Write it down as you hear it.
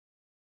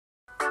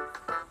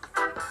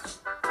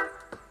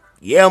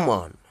Yeah,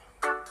 man.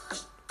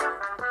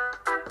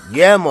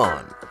 Yeah,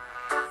 man.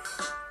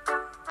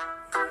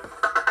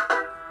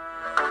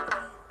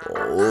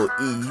 Oh,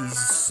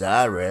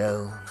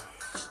 Israel.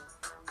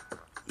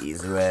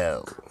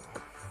 Israel.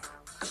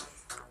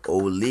 Oh,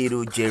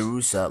 little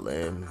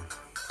Jerusalem.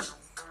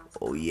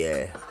 Oh,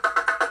 yeah.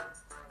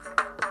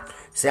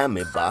 Say I'm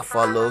a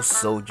buffalo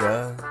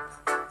soldier.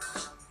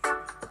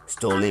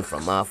 Stolen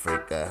from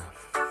Africa.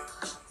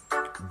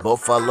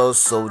 Buffalo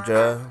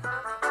soldier.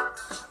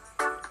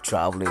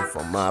 Traveling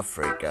from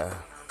Africa.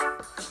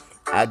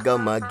 I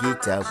got my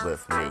guitar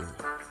with me.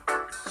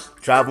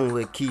 Traveling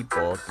with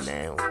keyboard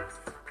now.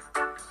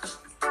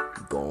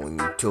 Going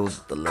to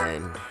the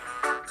land.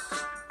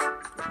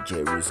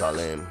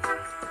 Jerusalem.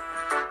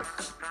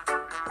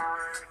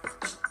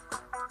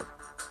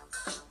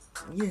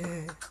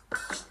 Yeah.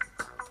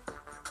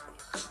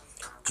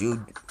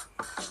 Jude,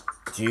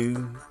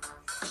 Jude,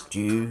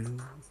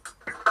 Jude.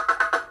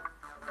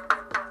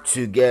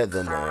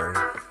 Together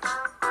now.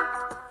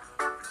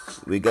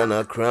 We're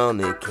gonna crown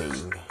a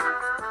king.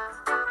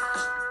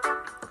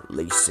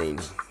 Listen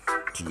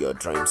to your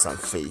dreams and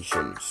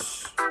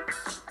visions.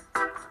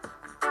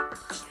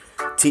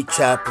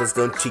 Teacher, please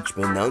don't teach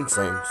me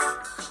nonsense.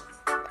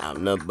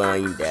 I'm not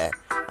buying that.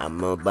 I'm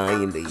not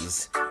buying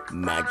these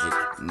magic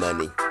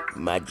money,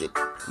 magic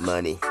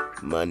money,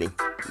 money,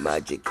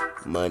 magic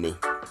money,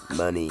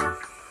 money.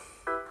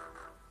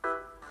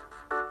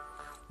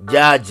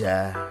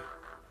 Jaja,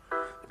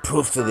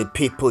 prove to the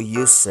people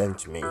you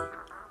sent me.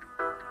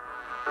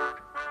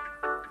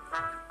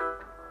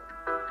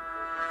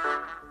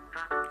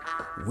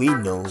 We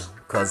know,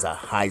 cause our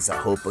eyes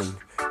are open,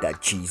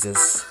 that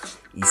Jesus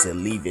is a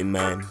living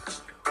man.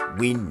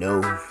 We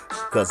know,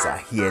 cause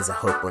our ears are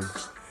open,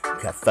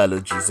 that fellow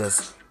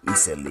Jesus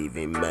is a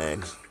living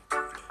man.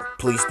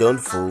 Please don't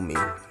fool me.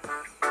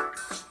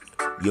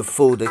 You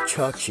fool the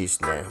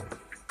churches now.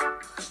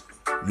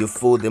 You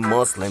fool the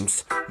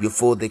Muslims. You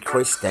fool the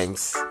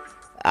Christians.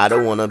 I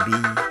don't wanna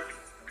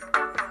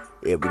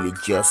be a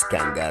religious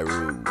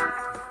kangaroo,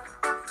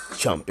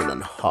 jumping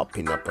and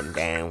hopping up and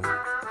down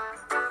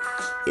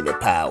in a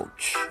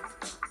pouch.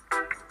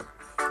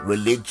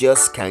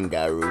 Religious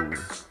kangaroo.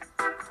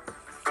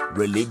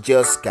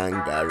 Religious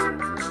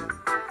kangaroo.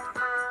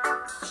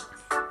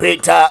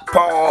 Peter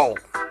Paul.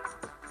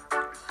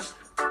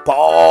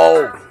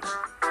 Paul.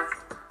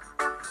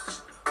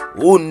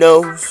 Who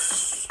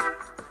knows?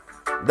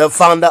 The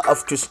founder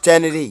of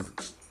Christianity.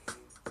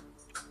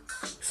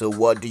 So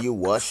what do you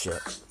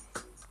worship?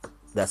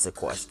 That's the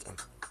question.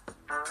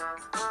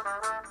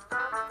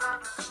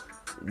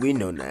 We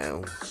know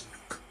now.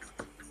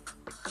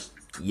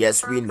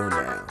 Yes, we know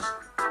now.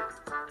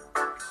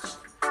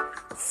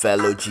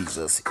 Fellow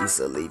Jesus is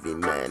a living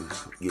man.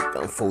 You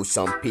can fool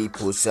some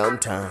people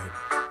sometime,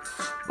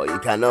 but you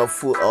cannot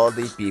fool all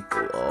the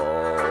people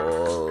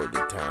all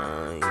the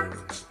time.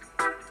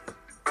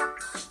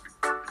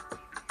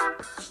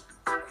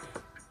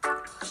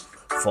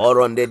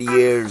 400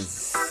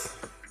 years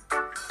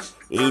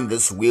in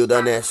this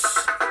wilderness.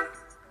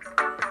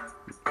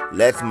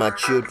 Let my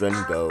children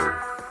go.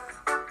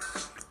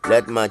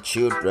 Let my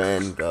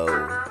children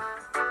go.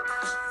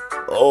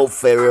 Oh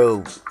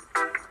Pharaoh,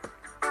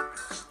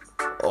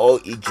 oh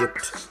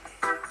Egypt,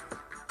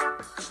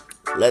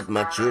 let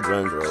my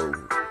children grow.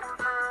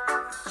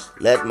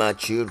 Let my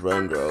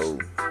children grow.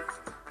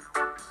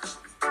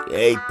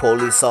 Hey,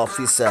 police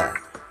officer,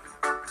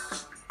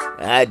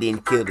 I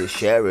didn't kill the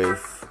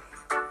sheriff.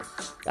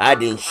 I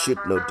didn't shoot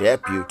no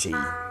deputy.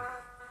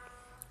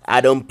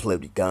 I don't play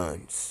with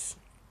guns.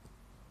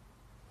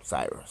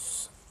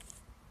 Cyrus.